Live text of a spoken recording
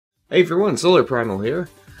Hey everyone, SolarPrimal here,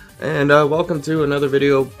 and welcome to another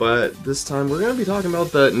video, but this time we're going to be talking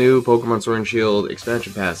about the new Pokemon Sword and Shield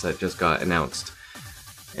expansion pass that just got announced.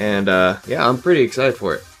 And yeah, I'm pretty excited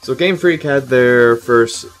for it. So GameFreak had their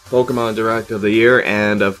first Pokemon Direct of the year,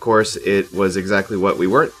 and of course it was exactly what we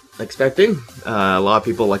weren't expecting. A lot of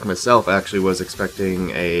people like myself actually was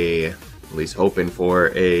expecting at least hoping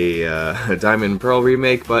for a Diamond and Pearl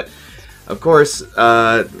remake, but of course,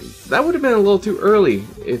 that would have been a little too early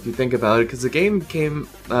if you think about it, because the game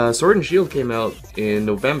Sword and Shield came out in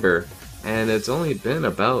November, and it's only been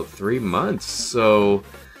about 3 months, so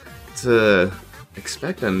to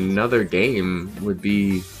expect another game would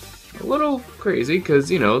be a little crazy, because,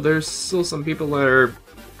 you know, there's still some people that are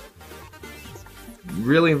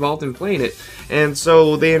really involved in playing it, and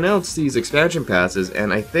so they announced these expansion passes,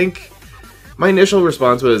 and I think my initial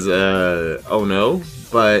response was, oh no,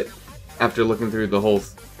 but after looking through the whole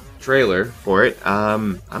trailer for it,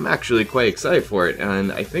 I'm actually quite excited for it,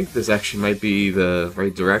 and I think this actually might be the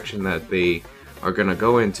right direction that they are gonna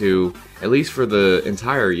go into, at least for the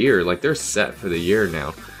entire year. Like, they're set for the year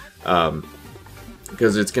now,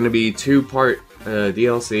 because it's gonna be 2-part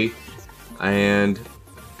DLC, and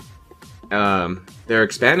they're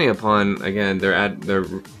expanding upon, again,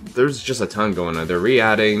 there's just a ton going on. They're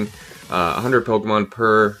re-adding 100 Pokemon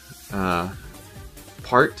per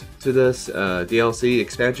part to this DLC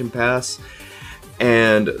expansion pass,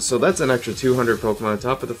 and so that's an extra 200 Pokemon on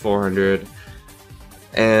top of the 400,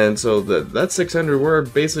 and so that's 600. We're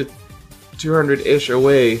basically 200-ish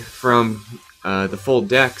away from the full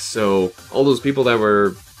deck, so all those people that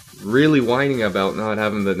were really whining about not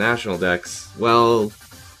having the national decks, well,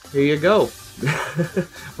 here you go.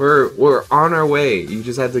 we're on our way. You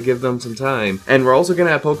just have to give them some time. And we're also gonna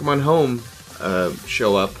have Pokemon Home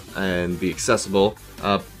show up and be accessible,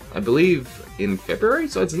 I believe in February,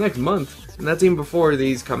 so it's next month, and that's even before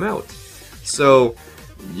these come out. So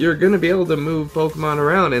you're gonna be able to move Pokemon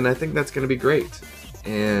around, and I think that's gonna be great.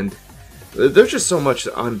 And there's just so much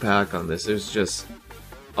to unpack on this. There's just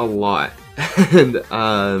a lot, and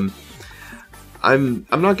I'm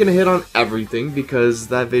not gonna hit on everything because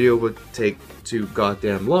that video would take too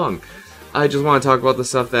goddamn long. I just want to talk about the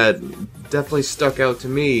stuff that definitely stuck out to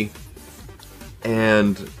me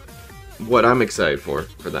and what I'm excited for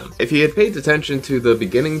them. If you had paid attention to the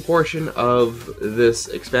beginning portion of this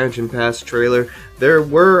expansion pass trailer, there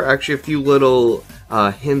were actually a few little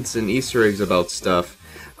hints and Easter eggs about stuff.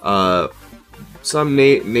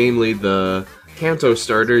 Namely the Kanto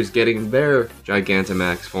starters getting their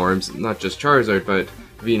Gigantamax forms, not just Charizard, but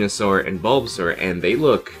Venusaur and Bulbasaur, and they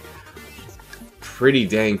look pretty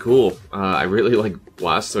dang cool. I really like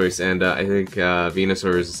Blastoise, and I think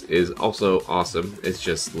Venusaur is also awesome. It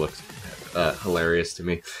just looks hilarious to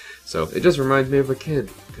me. So it just reminds me of a kid,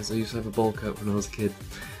 because I used to have a bowl cut when I was a kid.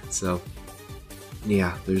 So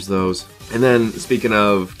yeah, there's those. And then speaking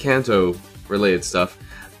of Kanto related stuff,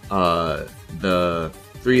 the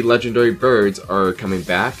 3 legendary birds are coming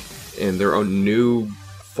back in their own new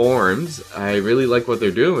forms. I really like what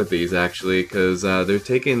they're doing with these, actually, because they're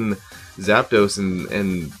taking Zapdos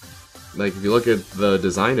and like, if you look at the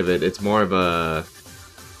design of it, it's more of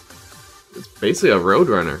it's basically a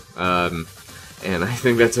Roadrunner, and I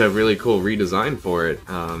think that's a really cool redesign for it,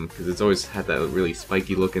 because it's always had that really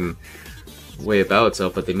spiky looking way about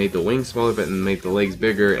itself, but they made the wings smaller but and made the legs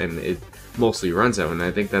bigger, and it mostly runs out, and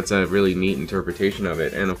I think that's a really neat interpretation of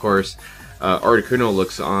it. And of course, Articuno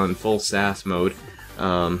looks on full sass mode,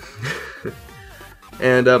 and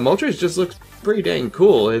Moltres just looks pretty dang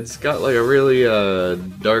cool. It's got like a really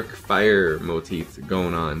dark fire motif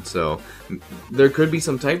going on, so there could be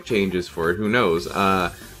some type changes for it, who knows.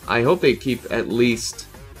 I hope they keep at least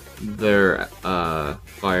their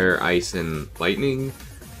fire, ice, and lightning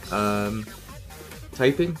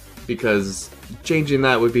typing, because changing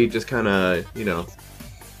that would be just kind of, you know,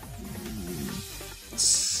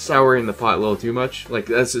 souring the pot a little too much. Like,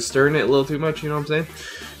 that's just stirring it a little too much, you know what I'm saying?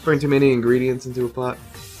 Putting too many ingredients into a pot.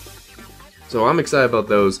 So I'm excited about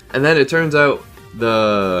those. And then it turns out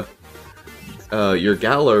your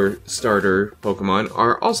Galar starter Pokemon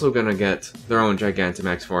are also gonna get their own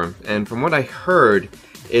Gigantamax form. And from what I heard,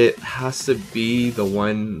 it has to be the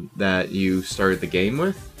one that you started the game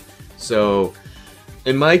with. So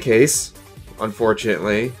in my case,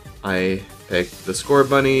 unfortunately, I picked the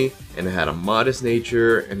Scorbunny, and it had a modest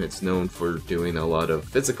nature, and it's known for doing a lot of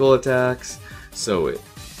physical attacks. So it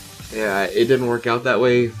didn't work out that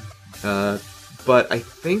way. But I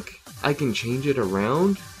think I can change it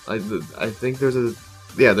around. I think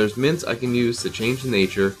there's mints I can use to change the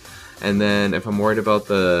nature, and then if I'm worried about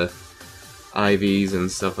the IVs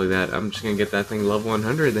and stuff like that, I'm just gonna get that thing level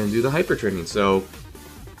 100 and then do the hyper training. So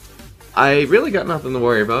I really got nothing to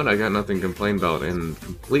worry about. I got nothing to complain about in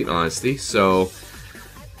complete honesty. So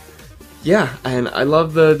yeah, and I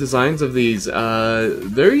love the designs of these.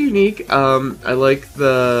 They're unique. I like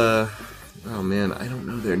the... Oh man, I don't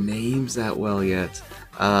know their names that well yet.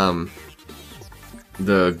 The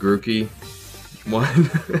Grookey one.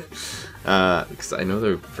 Because I know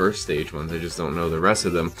the first stage ones, I just don't know the rest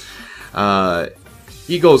of them.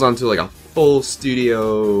 He goes onto like a full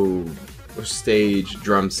studio stage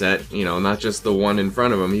drum set, you know, not just the one in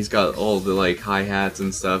front of him. He's got all the like hi-hats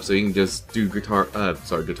and stuff, so he can just do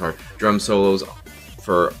drum solos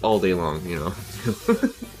for all day long, you know.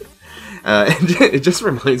 It just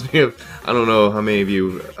reminds me of, I don't know how many of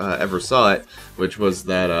you ever saw it, which was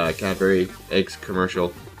that Cadbury eggs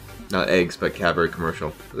commercial. Not eggs, but Cadbury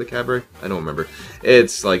commercial. Is it Cadbury? I don't remember.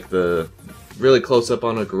 It's like the really close up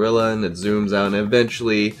on a gorilla, and it zooms out, and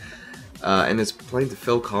eventually, and it's playing to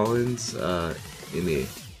Phil Collins in the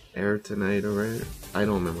air tonight, alright? I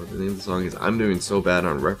don't remember what the name of the song is. I'm doing so bad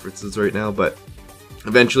on references right now, but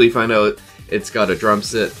eventually you find out it's got a drum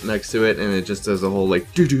set next to it, and it just does a whole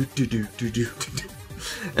like do do do do do do do.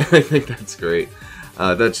 And I think that's great.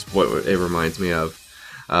 That's what it reminds me of.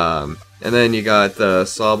 And then you got the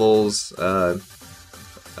Sobbles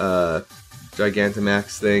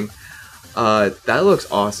Gigantamax thing. That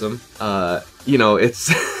looks awesome. You know,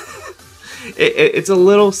 it's it's a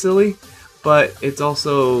little silly, but it's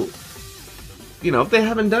also, you know, they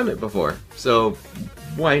haven't done it before, so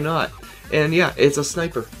why not? And yeah, it's a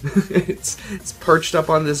sniper. it's perched up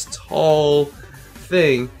on this tall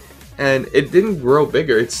thing, and it didn't grow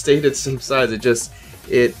bigger. It stayed its same size.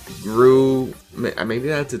 It grew. Maybe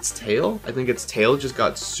that's its tail. I think its tail just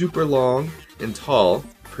got super long and tall.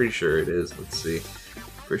 Pretty sure it is. Let's see.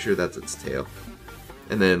 Pretty sure that's its tail.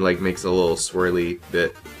 And then like makes a little swirly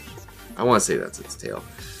bit. I want to say that's its tail.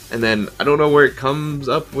 And then I don't know where it comes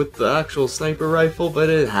up with the actual sniper rifle, but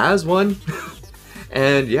it has one.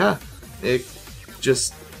 And yeah, it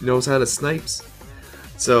just knows how to snipes.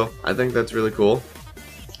 So I think that's really cool.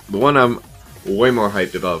 The one I'm way more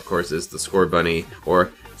hyped about, of course, is the Score Bunny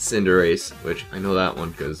or Cinderace, which I know that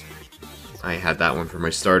one because I had that one for my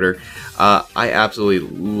starter. I absolutely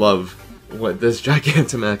love what this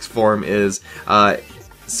Gigantamax form is.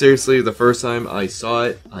 Seriously, the first time I saw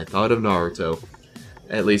it, I thought of Naruto.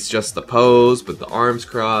 At least just the pose, but the arms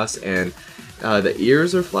crossed, and the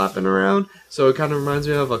ears are flapping around, so it kind of reminds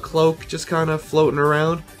me of a cloak just kind of floating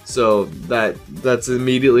around. So that's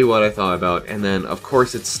immediately what I thought about. And then, of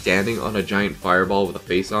course, it's standing on a giant fireball with a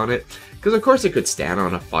face on it, because of course it could stand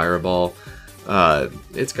on a fireball.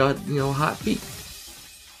 It's got, you know, hot feet.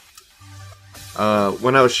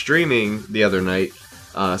 When I was streaming the other night,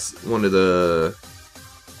 one of the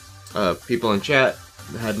people in chat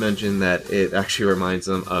had mentioned that it actually reminds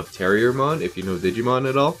them of Terriermon, if you know Digimon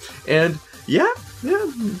at all. And yeah,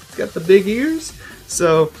 it's got the big ears.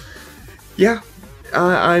 So yeah,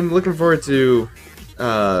 I'm looking forward to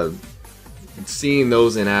seeing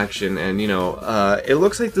those in action. And you know, it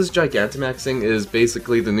looks like this Gigantamax thing is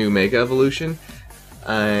basically the new Mega Evolution,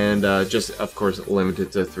 and just of course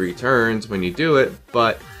limited to 3 turns when you do it.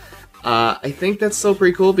 But I think that's still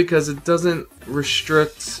pretty cool because it doesn't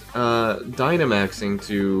restrict Dynamaxing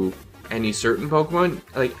to any certain Pokemon.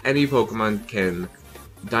 Like, any Pokemon can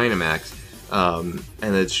Dynamax,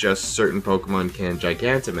 and it's just certain Pokemon can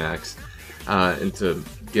Gigantamax, and to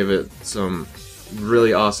give it some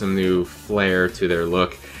really awesome new flair to their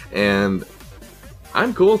look. And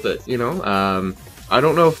I'm cool with it, you know? I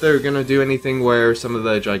don't know if they're gonna do anything where some of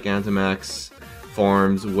the Gigantamax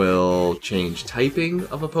forms will change typing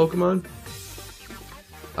of a Pokemon.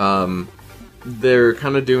 They're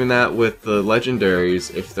kind of doing that with the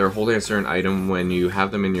legendaries. If they're holding a certain item when you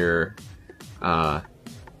have them in your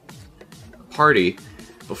party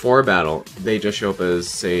before a battle, they just show up as,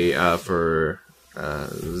 say, for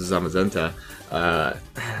Zamazenta. I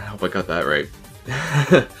hope I got that right.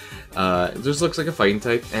 It just looks like a fighting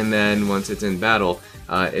type, and then once it's in battle,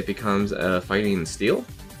 it becomes a fighting steel.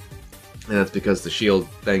 And that's because the shield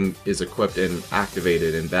thing is equipped and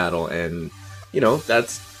activated in battle, and, you know,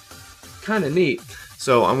 that's kind of neat.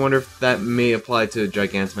 So I wonder if that may apply to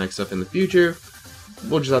Gigantamax stuff in the future.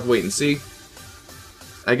 We'll just have to wait and see.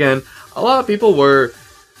 Again, a lot of people were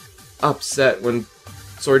upset when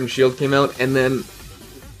Sword and Shield came out, and then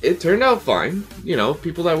it turned out fine. You know,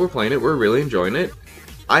 people that were playing it were really enjoying it.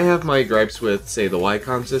 I have my gripes with, say, the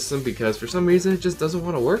Wycom system, because for some reason it just doesn't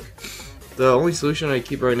want to work. The only solution I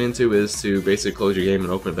keep running into is to basically close your game and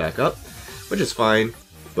open it back up, which is fine,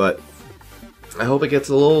 but I hope it gets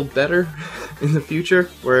a little better in the future,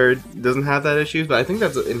 where it doesn't have that issue. But I think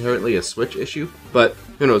that's inherently a Switch issue, but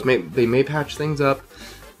who knows, they may patch things up.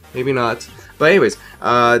 maybe not. But anyways,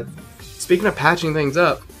 speaking of patching things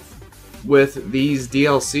up, with these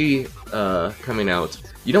DLC coming out,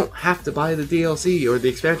 you don't have to buy the DLC or the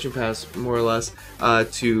expansion pass, more or less,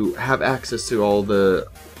 to have access to all the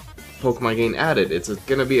Pokemon getting added. It's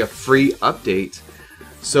gonna be a free update,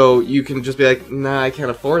 so you can just be like, nah, I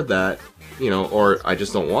can't afford that, you know, or I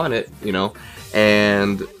just don't want it, you know,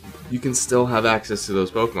 and you can still have access to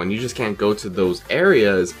those Pokemon. You just can't go to those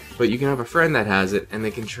areas, but you can have a friend that has it, and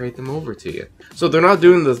they can trade them over to you. So they're not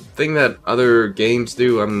doing the thing that other games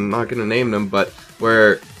do, I'm not going to name them, but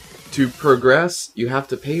where to progress, you have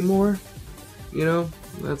to pay more, you know?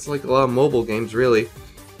 That's like a lot of mobile games, really.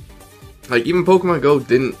 Like, even Pokemon Go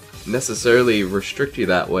didn't necessarily restrict you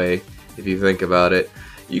that way, if you think about it.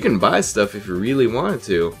 You can buy stuff if you really wanted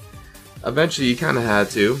to. Eventually, you kind of had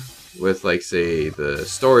to, with, like, say, the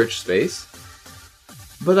storage space.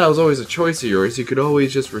 But that was always a choice of yours. You could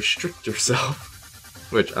always just restrict yourself.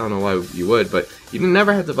 Which, I don't know why you would, but you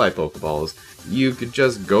never had to buy Pokeballs. You could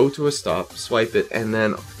just go to a stop, swipe it, and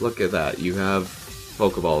then look at that. You have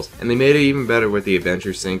Pokeballs. And they made it even better with the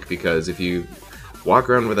Adventure Sync, because if you walk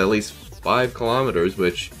around with at least 5 kilometers,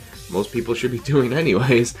 which most people should be doing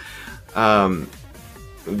anyways,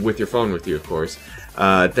 with your phone with you, of course,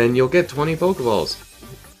 then you'll get 20 Pokeballs.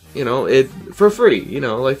 You know, for free, you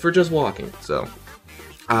know, like for just walking. So,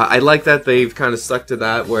 I like that they've kind of stuck to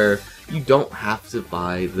that, where you don't have to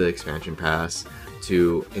buy the expansion pass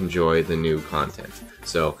to enjoy the new content.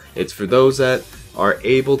 So, it's for those that are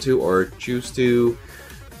able to or choose to,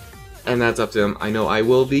 and that's up to them. I know I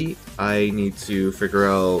will be. I need to figure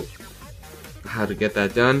out how to get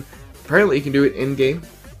that done. Apparently, you can do it in-game.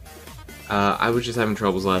 I was just having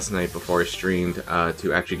troubles last night before I streamed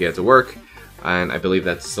to actually get to work. And I believe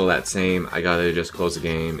that's still that same. I gotta just close the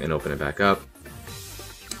game and open it back up.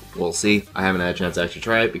 We'll see. I haven't had a chance to actually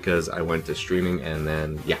try it because I went to streaming, and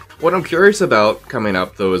then, yeah. What I'm curious about coming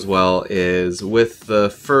up, though, as well, is with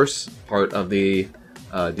the first part of the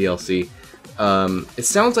DLC, it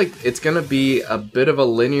sounds like it's gonna be a bit of a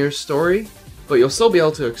linear story, but you'll still be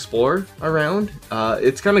able to explore around.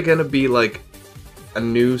 It's kind of gonna be like a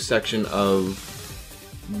new section of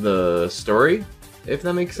the story, if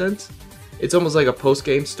that makes sense. It's almost like a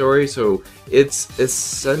post-game story, so it's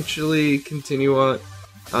essentially continue on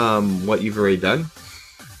what you've already done.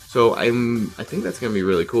 So I think that's gonna be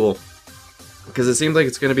really cool, because it seems like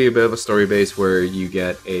it's gonna be a bit of a story base where you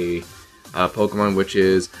get a Pokemon, which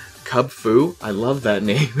is Cubfu. I love that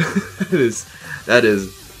name. that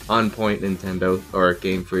is on point, Nintendo or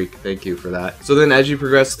GameFreak. Thank you for that. So then, as you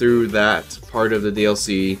progress through that part of the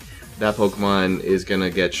DLC, that Pokemon is gonna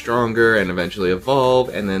get stronger and eventually evolve,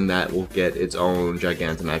 and then that will get its own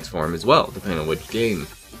Gigantamax form as well, depending on which game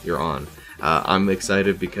you're on. I'm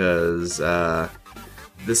excited because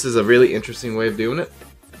this is a really interesting way of doing it.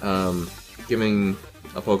 Giving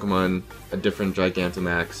a Pokemon a different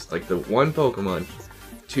Gigantamax, like the one Pokemon,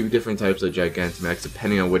 2 different types of Gigantamax,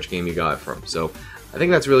 depending on which game you got it from. So I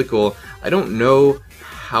think that's really cool. I don't know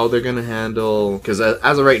how they're gonna handle, because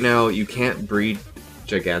as of right now, you can't breed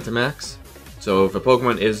Gigantamax. So if a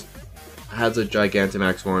Pokemon has a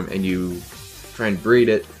Gigantamax form and you try and breed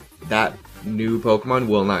it, that new Pokemon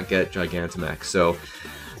will not get Gigantamax. So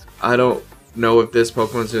I don't know if this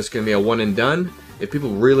Pokemon's just going to be a one and done. If people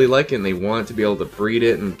really like it and they want to be able to breed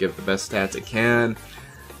it and give the best stats it can,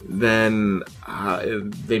 then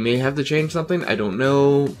they may have to change something. I don't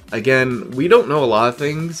know. Again, we don't know a lot of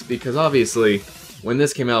things, because obviously when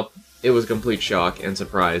this came out, it was a complete shock and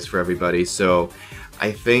surprise for everybody. So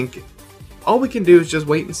I think all we can do is just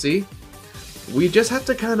wait and see. We just have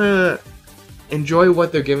to kind of enjoy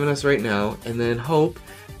what they're giving us right now, and then hope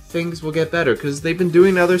things will get better, because they've been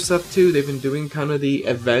doing other stuff too. They've been doing kind of the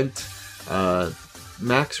event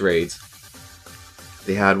max raids.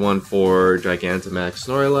 They had one for Gigantamax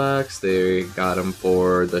Snorlax, they got them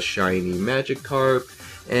for the shiny Magikarp,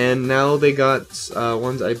 and now they got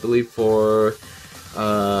ones, I believe, for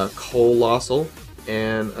Colossal,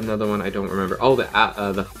 and another one I don't remember. Oh, the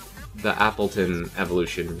Appleton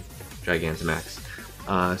Evolution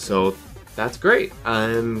Gigantamax. So that's great,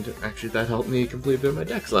 and actually that helped me complete a bit of my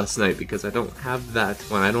decks last night, because I don't have that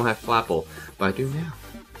one. I don't have Flapple, but I do now.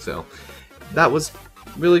 So that was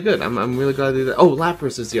really good. I'm really glad to do that. Oh,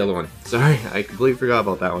 Lapras is the other one. Sorry, I completely forgot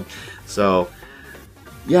about that one. So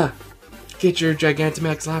yeah, get your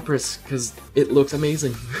Gigantamax Lapras, because it looks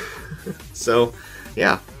amazing. So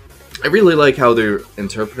yeah, I really like how they're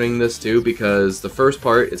interpreting this too, because the first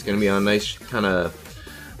part is going to be on a nice kind of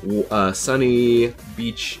sunny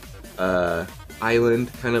beach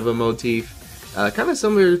island kind of a motif, kind of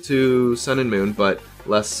similar to Sun and Moon, but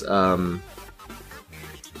less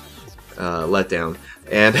let down.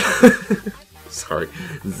 and sorry,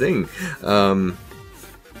 zing. And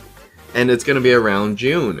it's going to be around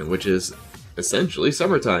June, which is essentially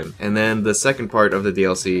summertime. And then the second part of the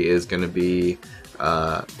DLC is going to be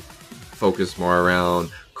focused more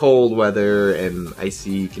around cold weather and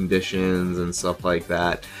icy conditions and stuff like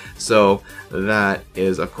that. So that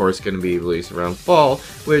is, of course, going to be released around fall,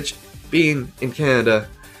 which, being in Canada,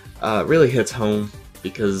 really hits home,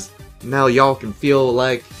 because now y'all can feel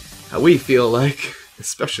like how we feel like,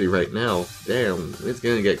 especially right now. Damn, it's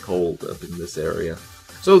gonna get cold up in this area.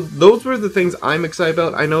 So those were the things I'm excited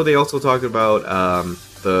about. I know they also talked about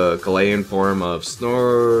the Galean form of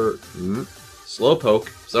Slowpoke.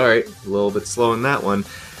 Sorry, a little bit slow in that one.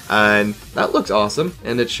 And that looks awesome,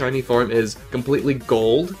 and its shiny form is completely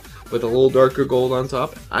gold, with a little darker gold on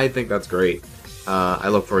top. I think that's great. I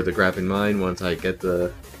look forward to grabbing mine once I get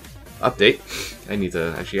the update. I need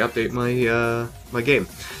to actually update my my game.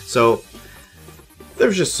 So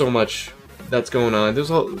there's just so much that's going on. There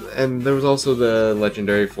was also the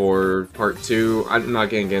Legendary for Part 2. I'm not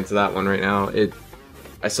getting into that one right now.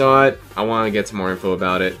 I saw it. I want to get some more info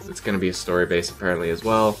about it. It's going to be a story base apparently as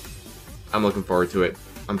well. I'm looking forward to it.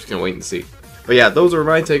 I'm just going to wait and see. But yeah, those are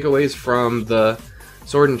my takeaways from the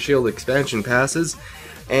Sword and Shield expansion passes.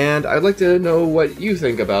 And I'd like to know what you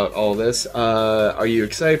think about all this. Are you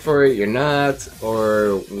excited for it? You're not?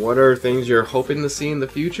 Or what are things you're hoping to see in the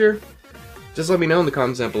future? Just let me know in the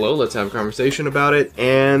comments down below. Let's have a conversation about it.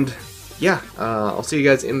 And yeah, I'll see you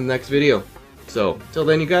guys in the next video. So, till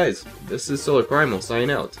then you guys, this is SolarPrimal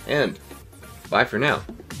signing out. And bye for now.